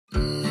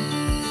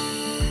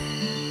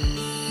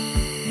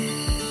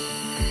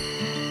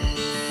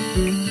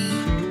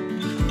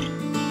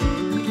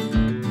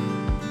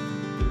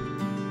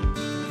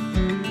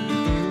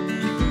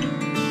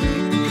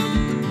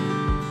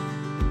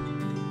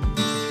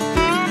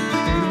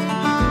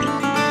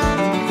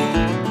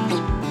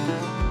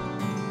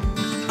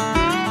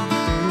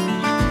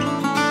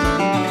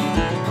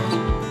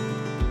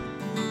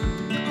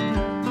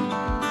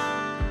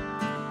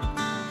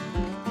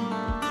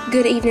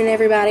Good evening,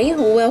 everybody.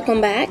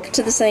 Welcome back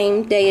to the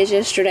same day as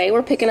yesterday.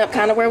 We're picking up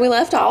kind of where we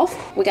left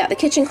off. We got the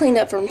kitchen cleaned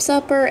up from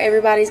supper.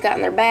 Everybody's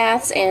gotten their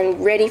baths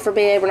and ready for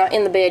bed. We're not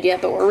in the bed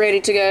yet, but we're ready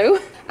to go.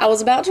 I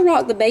was about to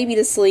rock the baby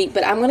to sleep,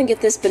 but I'm going to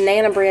get this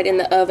banana bread in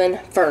the oven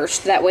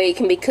first. That way it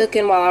can be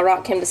cooking while I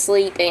rock him to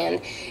sleep,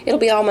 and it'll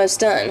be almost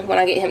done when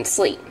I get him to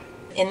sleep.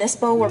 In this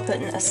bowl, we're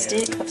putting a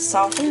stick of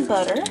softened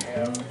butter.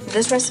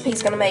 This recipe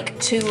is going to make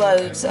 2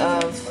 loaves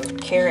of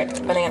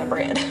carrot banana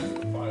bread.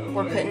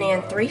 We're putting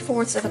in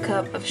 3/4 of a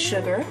cup of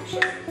sugar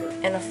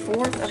and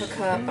 1/4 of a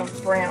cup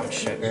of brown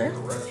sugar.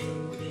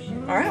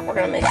 Alright, we're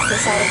going to mix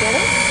this all together.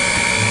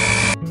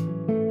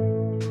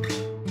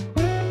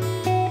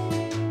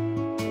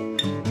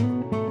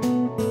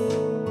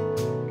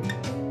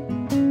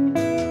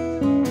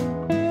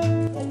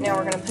 Now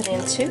we're going to put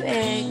in 2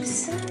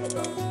 eggs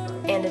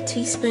and a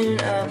teaspoon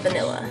of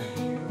vanilla.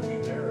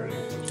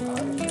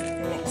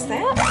 Mix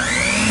that.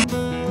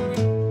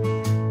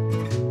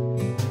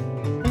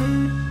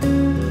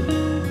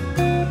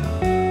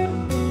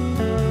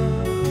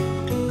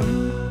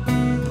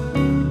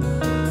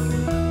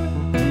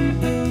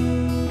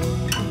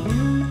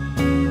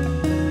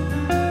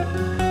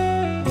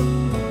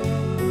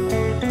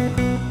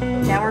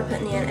 Now we're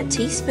putting in a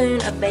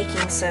teaspoon of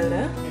baking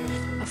soda,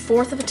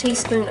 1/4 of a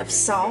teaspoon of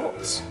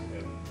salt,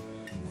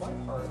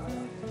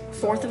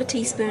 1/4 of a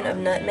teaspoon of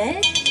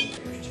nutmeg,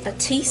 a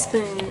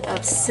teaspoon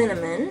of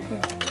cinnamon.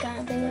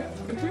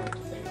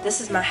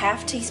 This is my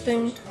 1/2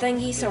 teaspoon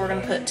thingy, so we're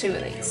going to put 2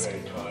 of these.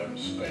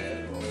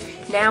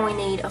 Now we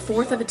need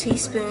 1/4 of a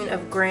teaspoon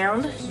of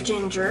ground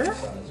ginger.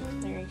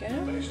 There you go.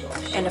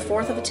 And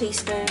 1/4 of a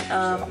teaspoon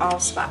of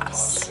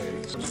allspice.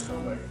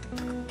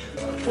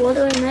 What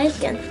are we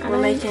making? I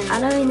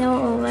don't even know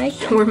what we're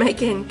making. We're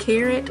making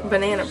carrot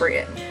banana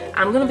bread.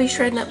 I'm going to be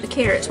shredding up the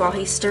carrots while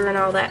he's stirring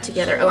all that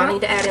together. Oh, I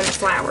need to add in the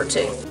flour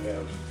too.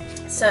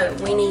 So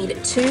we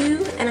need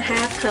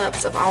 2½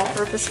 cups of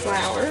all-purpose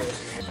flour.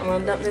 I'm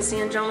going to dump this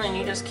in, Jonah, and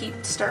you just keep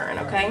stirring,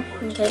 okay?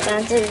 Okay,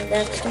 I'll do the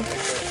next one.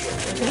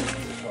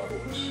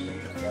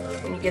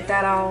 When you get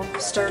that all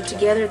stirred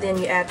together, then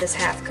you add this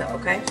 1/2 cup,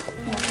 okay?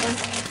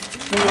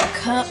 We need a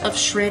cup of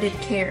shredded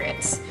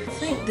carrots.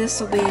 I think this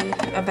will be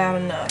about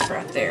enough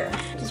right there.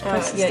 Just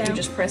press it yeah, down. you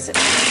just press it.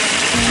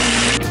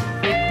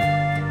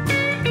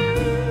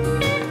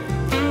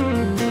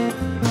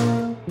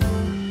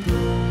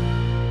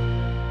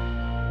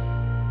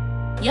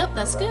 Yep,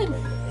 that's good.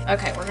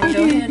 Okay, we're gonna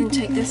go ahead and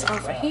take this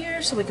off of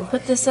here so we can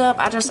put this up.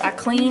 I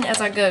clean as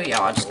I go,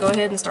 y'all. I just go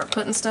ahead and start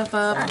putting stuff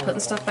up and putting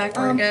stuff back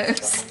where it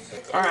goes.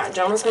 Alright,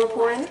 Jonah's gonna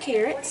pour in the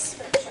carrots.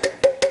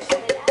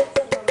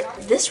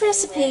 This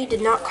recipe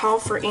did not call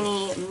for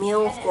any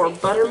milk or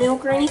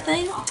buttermilk or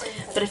anything,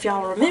 but if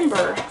y'all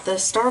remember, the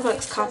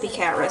Starbucks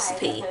copycat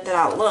recipe that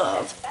I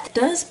love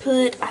does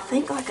put, I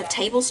think, like a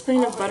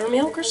tablespoon of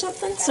buttermilk or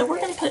something, so we're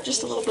going to put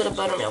just a little bit of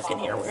buttermilk in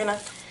here. We're going to...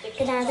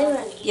 Can I do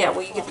it? Yeah,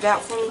 will you get it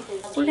out for me?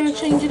 We're going to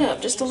change it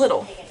up just a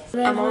little.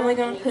 I'm only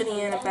going to put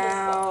in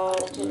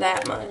about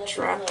that much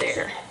right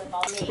there.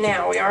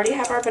 Now, we already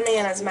have our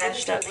bananas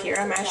mashed up here.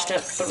 I mashed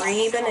up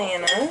 3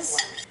 bananas.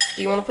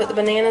 Do you want to put the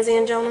bananas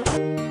in,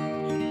 Jonah?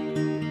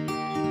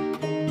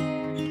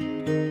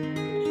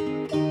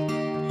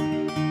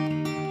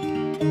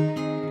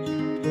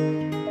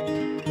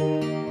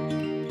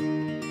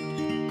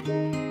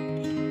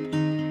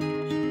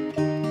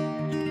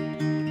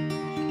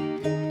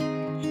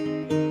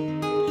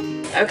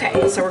 Okay,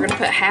 so we're going to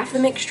put half the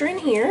mixture in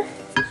here.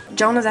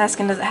 Jonah's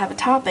asking, does it have a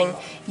topping?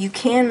 You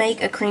can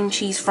make a cream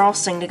cheese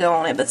frosting to go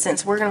on it, but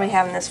since we're going to be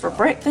having this for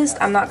breakfast,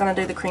 I'm not going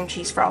to do the cream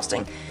cheese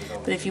frosting.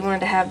 But if you wanted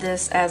to have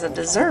this as a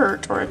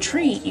dessert or a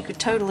treat, you could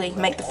totally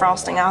make the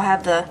frosting. I'll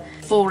have the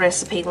full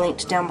recipe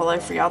linked down below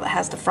for y'all that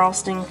has the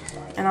frosting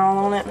and all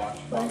on it.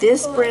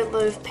 This bread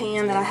loaf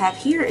pan that I have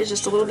here is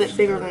just a little bit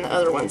bigger than the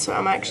other one, so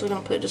I'm actually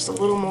going to put just a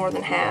little more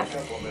than half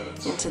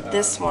into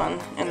this one,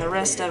 and the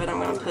rest of it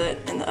I'm going to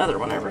put in the other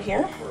one over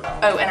here.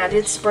 Oh, and I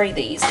did spray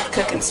these with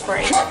cooking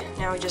spray.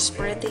 Now we just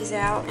spread these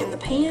out in the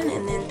pan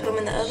and then put them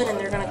in the oven, and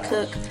they're going to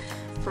cook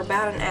for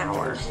about an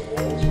hour.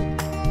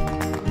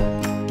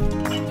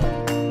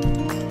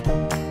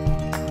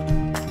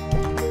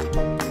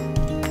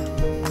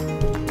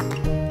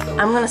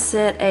 I'm going to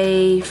set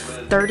a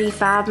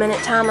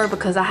 35-minute timer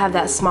because I have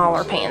that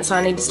smaller pan, so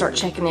I need to start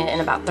checking it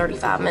in about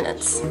 35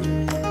 minutes.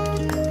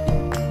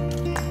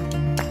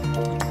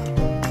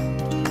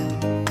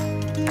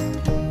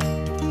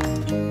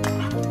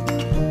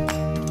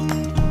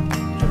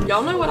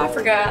 Y'all know what I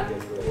forgot?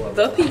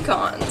 The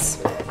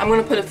pecans. I'm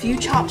going to put a few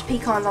chopped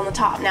pecans on the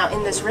top. Now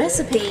in this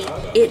recipe,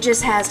 it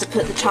just has to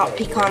put the chopped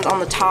pecans on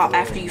the top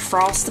after you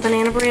frost the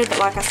banana bread, but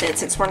like I said,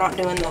 since we're not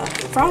doing the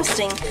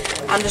frosting,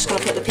 I'm just going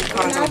to put the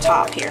pecans on the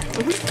top here.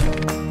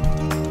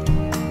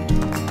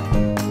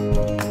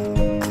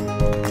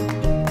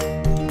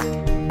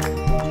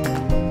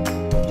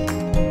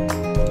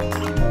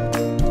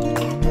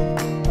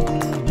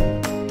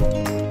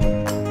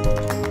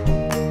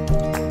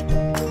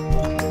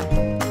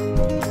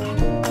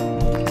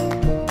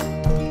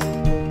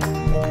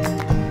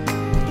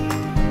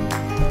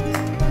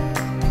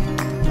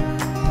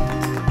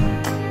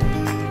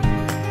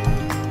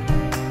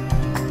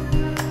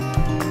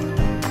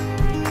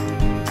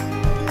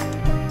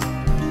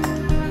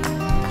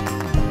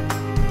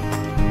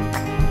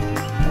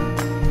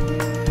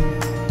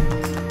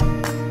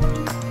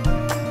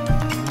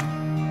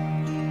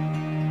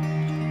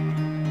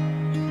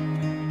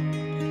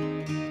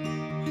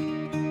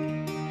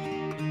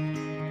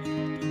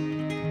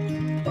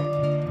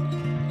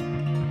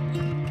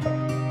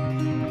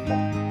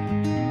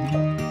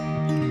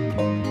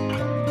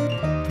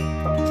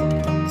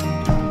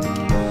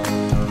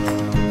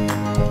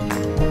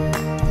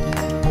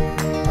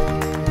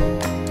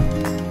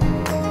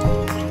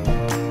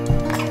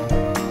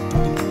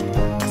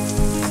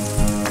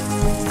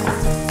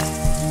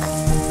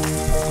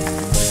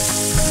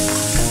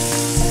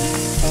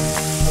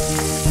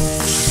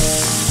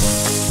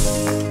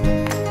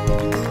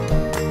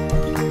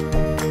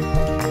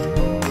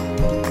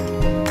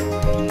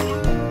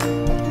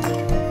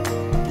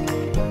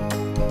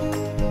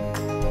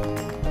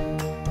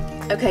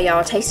 Okay,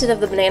 y'all, tasted of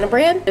the banana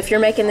bread. If you're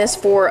making this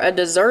for a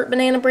dessert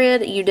banana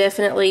bread, you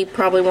definitely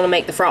probably want to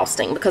make the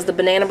frosting because the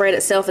banana bread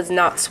itself is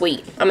not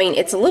sweet. I mean,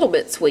 it's a little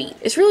bit sweet.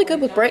 It's really good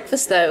with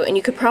breakfast though, and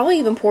you could probably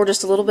even pour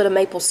just a little bit of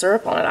maple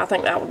syrup on it. I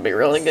think that would be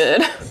really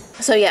good.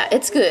 So yeah,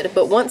 it's good,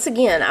 but once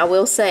again, I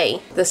will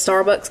say the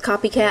Starbucks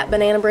copycat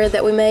banana bread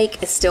that we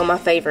make is still my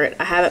favorite.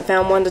 I haven't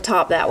found one to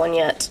top that one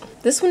yet.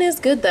 This one is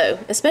good though,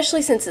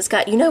 especially since it's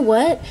got, you know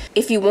what?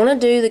 If you want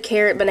to do the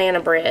carrot banana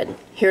bread,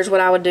 here's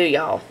what I would do,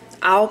 y'all.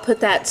 I'll put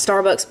that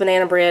Starbucks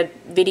banana bread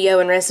video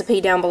and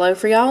recipe down below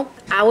for y'all.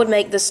 I would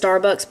make the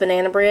Starbucks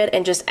banana bread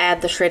and just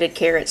add the shredded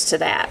carrots to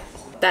that.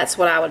 That's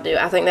what I would do.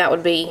 I think that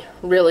would be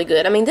really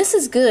good. I mean, this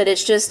is good.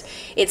 It's just,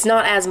 it's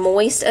not as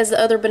moist as the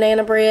other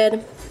banana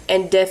bread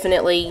and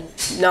definitely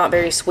not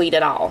very sweet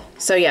at all.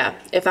 So yeah,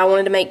 if I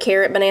wanted to make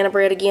carrot banana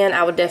bread again,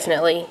 I would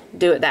definitely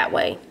do it that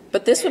way.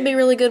 But this would be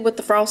really good with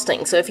the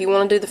frosting. So if you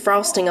want to do the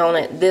frosting on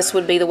it, this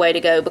would be the way to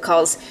go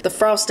because the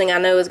frosting I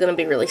know is going to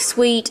be really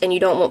sweet and you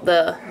don't want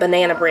the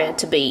banana bread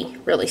to be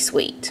really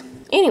sweet.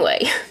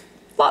 Anyway,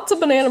 lots of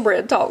banana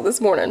bread talk this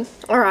morning.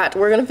 All right,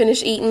 we're going to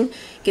finish eating,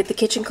 get the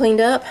kitchen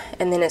cleaned up,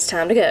 and then it's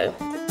time to go.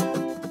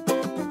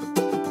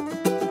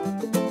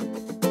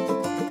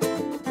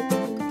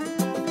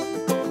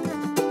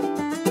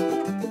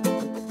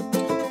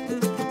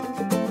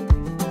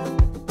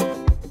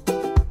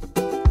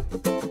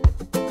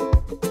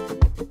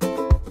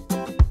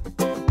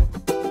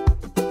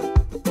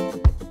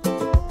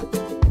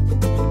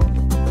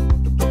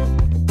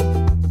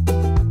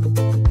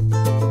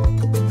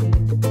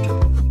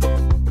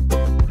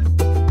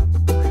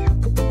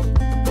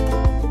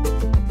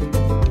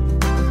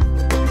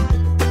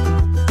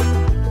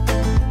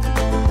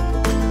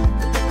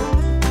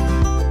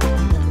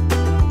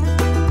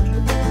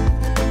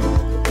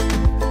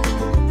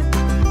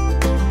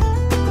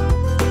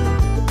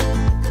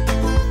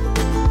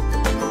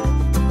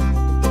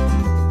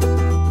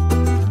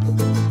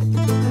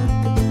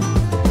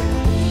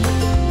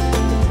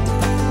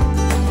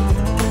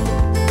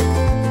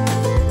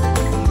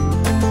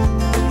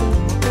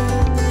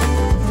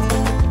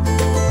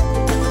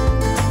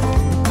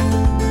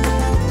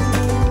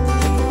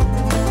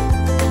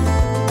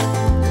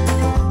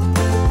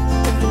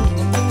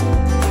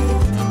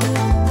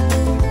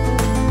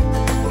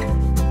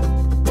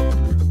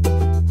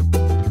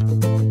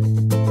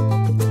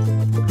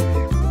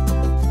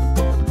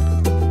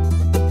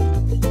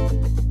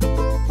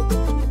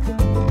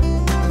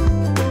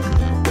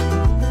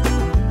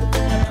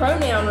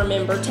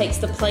 Remember, takes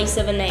the place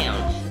of a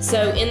noun.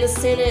 So in the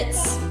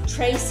sentence,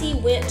 Tracy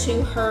went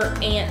to her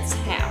aunt's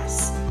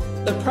house.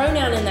 The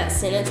pronoun in that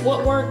sentence,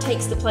 what word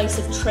takes the place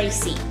of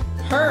Tracy?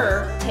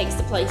 Her takes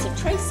the place of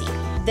Tracy.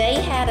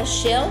 They had a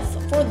shelf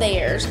for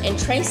theirs and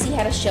Tracy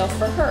had a shelf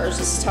for hers.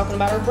 This is talking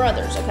about her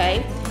brothers,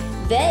 okay?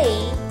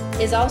 They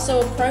is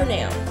also a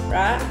pronoun,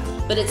 right?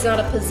 But it's not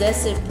a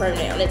possessive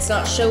pronoun. It's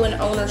not showing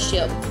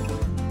ownership.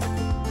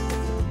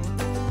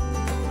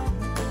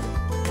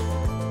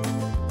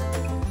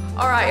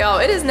 All right, y'all,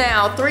 it is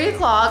now 3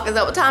 o'clock. Is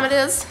that what time it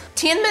is?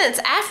 10 minutes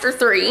after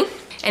 3,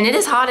 and it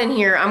is hot in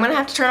here. I'm gonna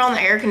have to turn on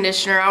the air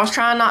conditioner. I was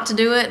trying not to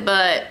do it,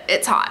 but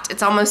it's hot.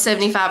 It's almost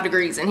 75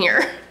 degrees in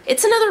here.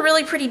 It's another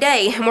really pretty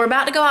day, and we're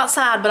about to go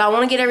outside, but I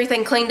wanna get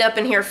everything cleaned up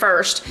in here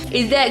first.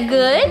 Is that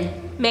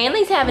good?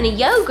 Manly's having a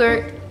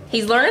yogurt.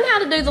 He's learning how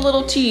to do the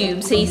little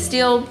tubes. He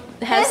still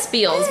has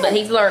spills, but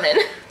he's learning.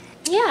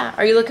 Yeah,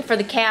 are you looking for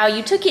the cow?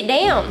 You took it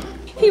down.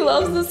 He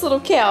loves this little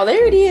cow.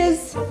 There it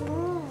is.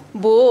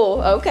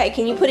 Bull. Okay,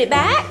 can you put it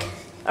back?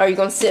 Or are you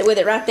gonna sit with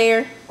it right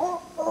there?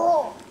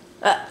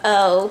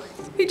 Uh-oh.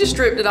 He just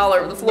dripped it all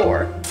over the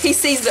floor. He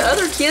sees the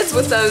other kids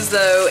with those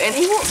though, and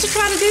he wants to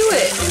try to do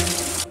it.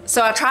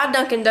 So I tried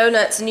Dunkin'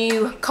 Donuts'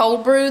 new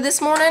cold brew this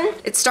morning.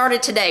 It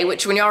started today,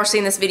 which when y'all are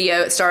seeing this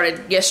video, it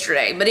started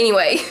yesterday. But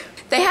anyway,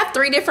 they have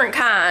 3 different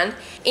kinds.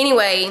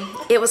 Anyway,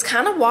 it was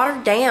kind of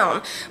watered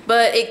down,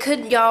 but it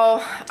could,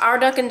 y'all, our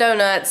Dunkin'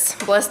 Donuts,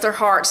 bless their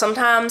heart,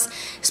 sometimes,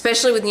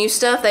 especially with new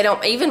stuff, they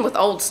don't, even with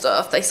old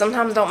stuff, they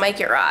sometimes don't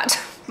make it right.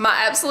 My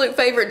absolute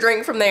favorite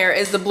drink from there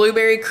is the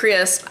Blueberry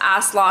Crisp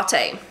Iced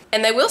Latte.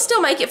 And they will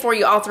still make it for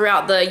you all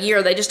throughout the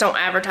year, they just don't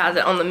advertise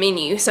it on the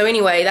menu. So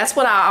anyway, that's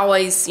what I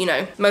always, you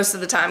know, most of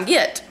the time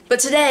get.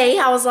 But today,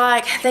 I was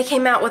like, they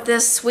came out with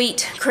this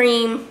sweet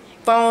cream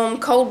foam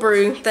cold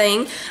brew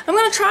thing. I'm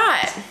gonna try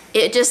it.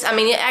 It just, I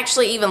mean, it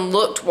actually even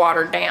looked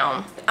watered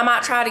down. I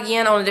might try it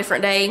again on a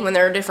different day when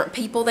there are different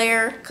people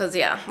there, because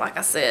yeah, like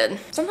I said,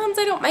 sometimes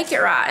they don't make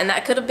it right, and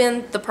that could have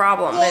been the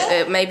problem.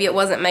 Maybe it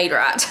wasn't made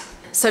right.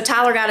 So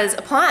Tyler got his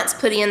appliance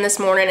put in this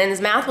morning and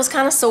his mouth was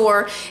kind of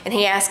sore, and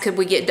he asked could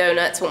we get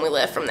donuts when we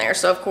left from there.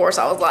 So of course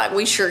I was like,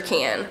 we sure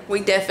can. We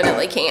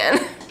definitely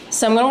can.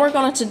 So I'm gonna work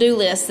on a to-do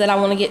list that I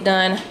wanna get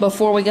done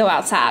before we go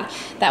outside.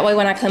 That way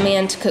when I come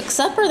in to cook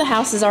supper, the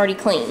house is already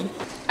clean.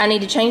 I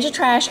need to change the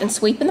trash and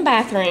sweep in the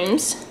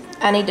bathrooms.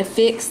 I need to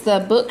fix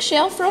the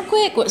bookshelf real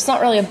quick. Well, it's not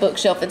really a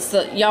bookshelf, it's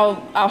the,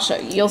 y'all, I'll show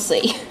you, you'll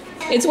see.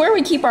 It's where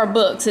we keep our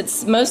books.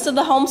 It's most of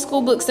the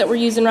homeschool books that we're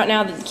using right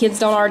now that the kids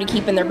don't already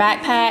keep in their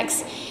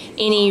backpacks.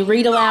 any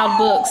read aloud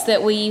books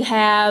that we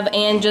have,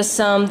 and just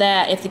some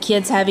that if the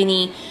kids have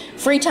any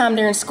free time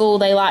during school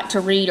they like to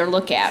read or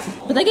look at.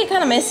 But they get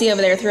kind of messy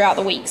over there throughout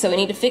the week, so we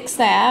need to fix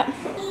that.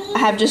 I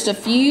have just a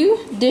few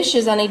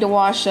dishes I need to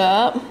wash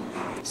up.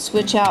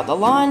 Switch out the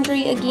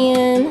laundry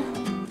again.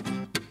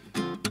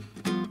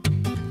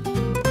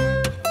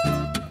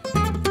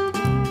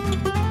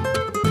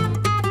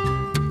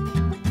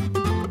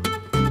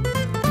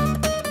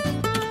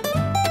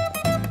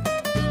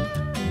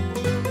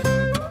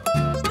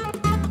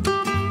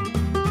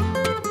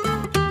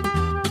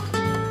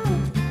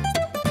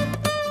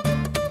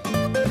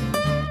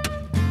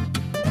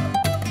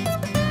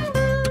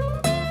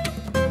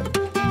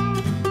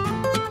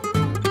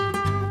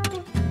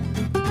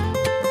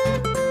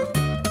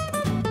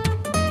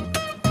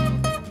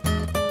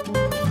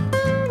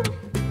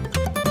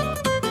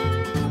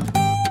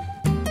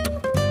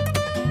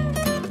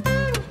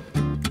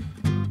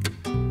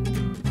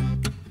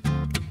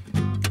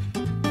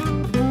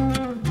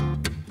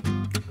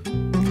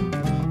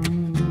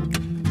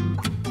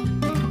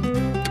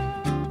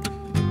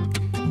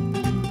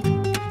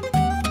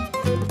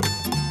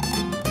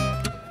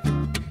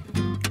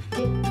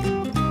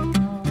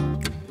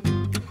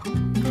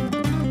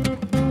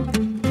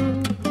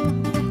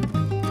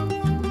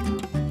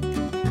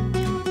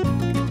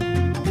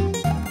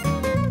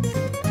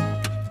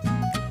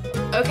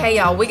 Okay,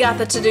 y'all, we got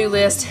the to-do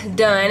list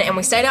done, and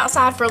we stayed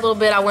outside for a little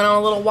bit. I went on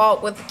a little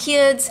walk with the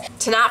kids.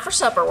 Tonight for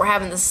supper, we're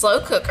having the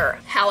slow cooker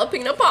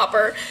Jalapeno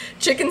Popper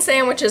Chicken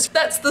Sandwiches.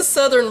 That's the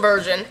southern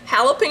version.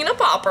 Jalapeno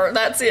Popper,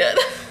 that's it.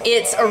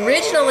 It's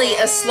originally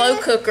a slow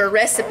cooker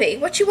recipe.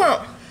 What you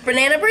want?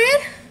 Banana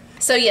bread?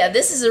 So yeah,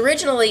 this is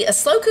originally a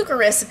slow cooker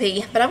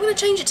recipe, but I'm gonna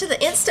change it to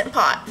the Instant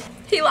Pot.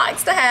 He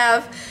likes to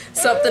have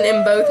something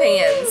in both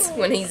hands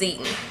when he's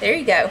eating. There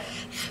you go.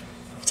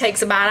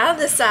 Takes a bite out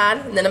of this side,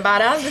 and then a bite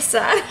out of this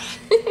side.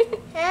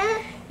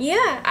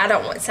 Yeah, I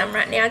don't want some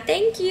right now,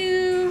 thank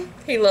you.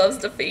 He loves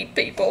to feed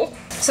people.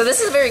 So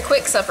this is a very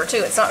quick supper too.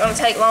 It's not gonna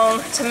take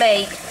long to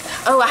make.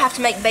 Oh, I have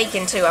to make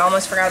bacon too. I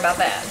almost forgot about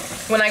that.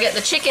 When I get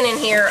the chicken in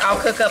here, I'll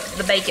cook up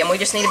the bacon. We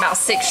just need about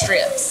 6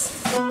 strips.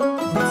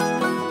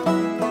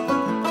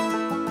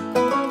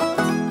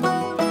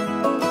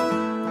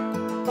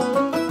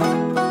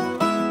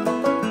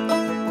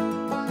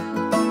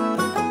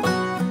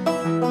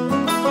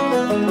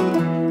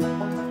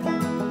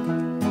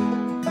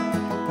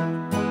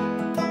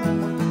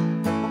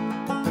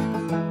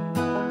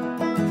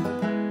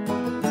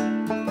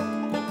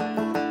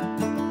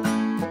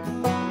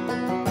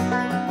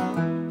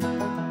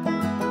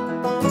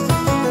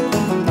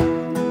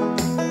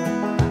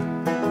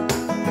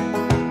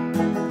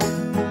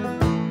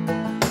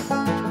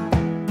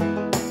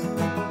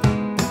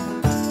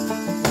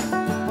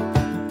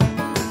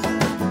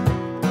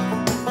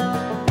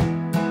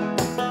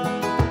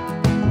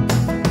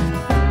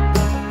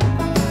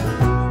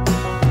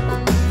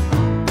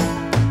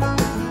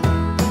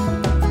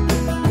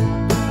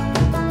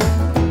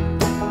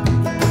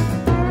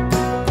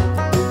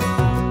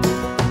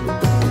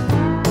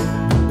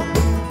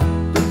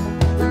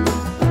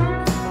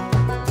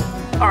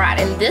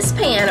 This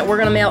pan, we're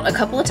gonna melt a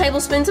couple of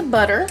tablespoons of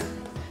butter.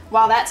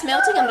 While that's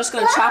melting, I'm just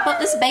gonna chop up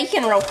this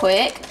bacon real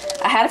quick.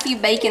 I had a few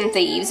bacon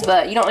thieves,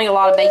 but you don't need a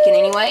lot of bacon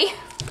anyway.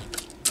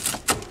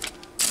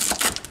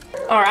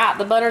 All right,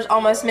 the butter's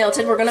almost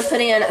melted. We're gonna put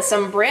in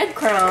some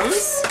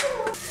breadcrumbs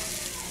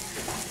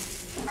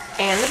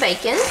and the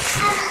bacon.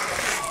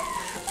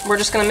 We're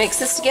just gonna mix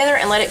this together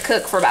and let it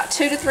cook for about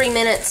 2 to 3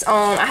 minutes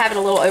on, I have it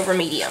a little over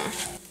medium.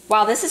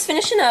 While this is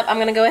finishing up, I'm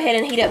gonna go ahead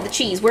and heat up the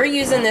cheese. We're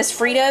using this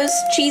Fritos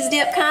cheese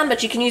dip kind,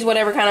 but you can use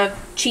whatever kind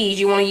of cheese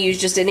you wanna use,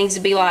 just it needs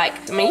to be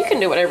like, I mean, you can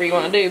do whatever you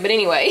wanna do, but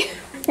anyway.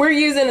 We're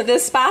using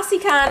this spicy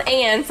kind,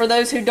 and for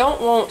those who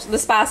don't want the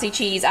spicy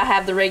cheese, I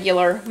have the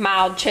regular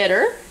mild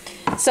cheddar.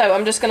 So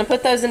I'm just gonna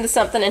put those into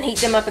something and heat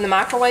them up in the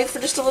microwave for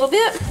just a little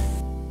bit.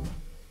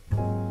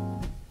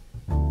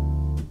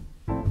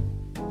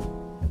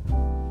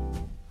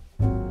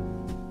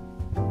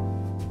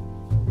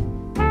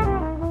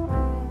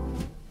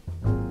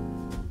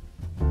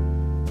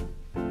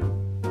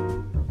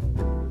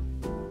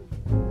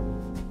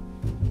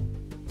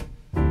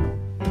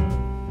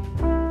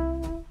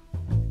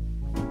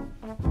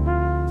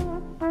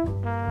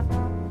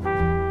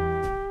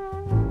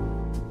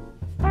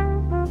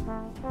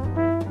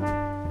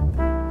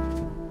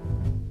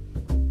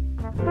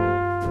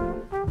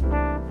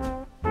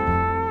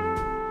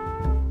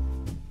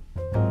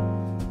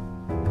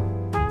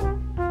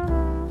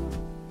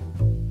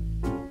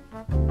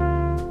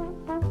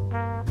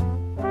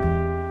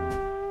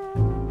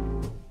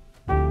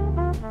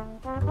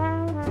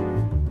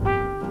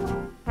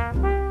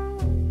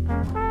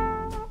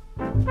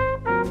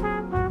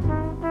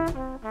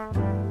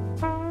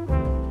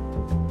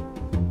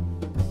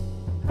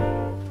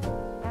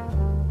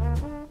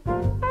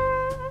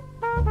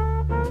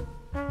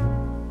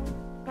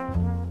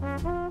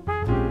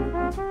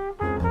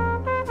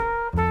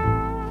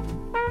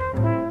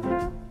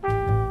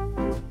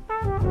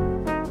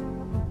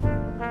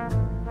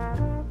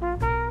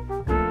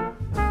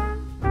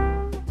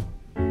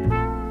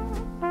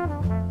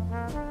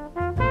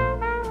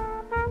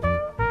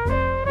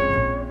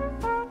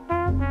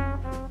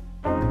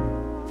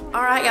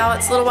 y'all.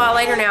 It's a little while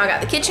later now. I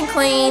got the kitchen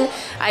clean.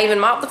 I even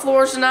mopped the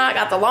floors tonight.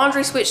 Got the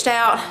laundry switched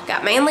out.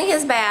 Got Manly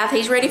his bath.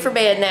 He's ready for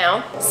bed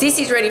now.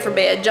 Cece's ready for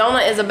bed. Jonah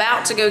is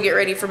about to go get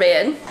ready for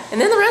bed.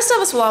 And then the rest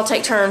of us will all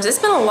take turns. It's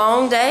been a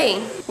long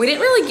day. We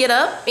didn't really get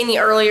up any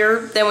earlier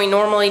than we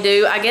normally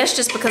do. I guess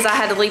just because I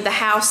had to leave the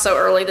house so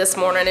early this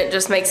morning, it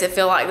just makes it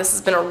feel like this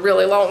has been a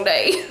really long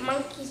day.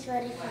 Monkey's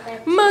ready for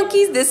bed.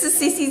 Monkeys. This is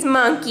Cece's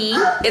monkey.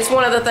 It's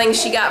one of the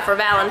things she got for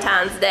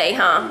Valentine's Day,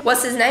 huh?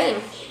 What's his name?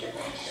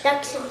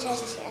 Dunstan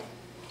checks in.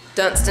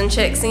 Dunstan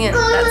checks in.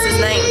 That's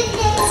his name.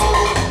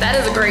 That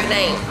is a great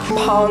name.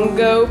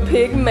 Pongo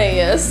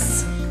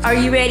Pygmaeus. Are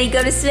you ready to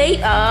go to sleep?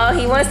 Oh,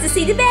 he wants to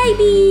see the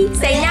baby.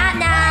 Say night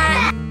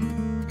night.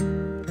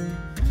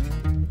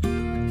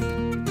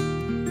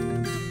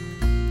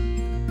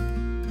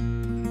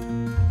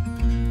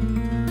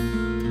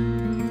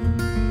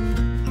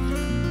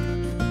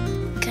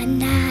 Good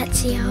night.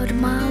 See you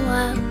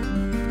tomorrow.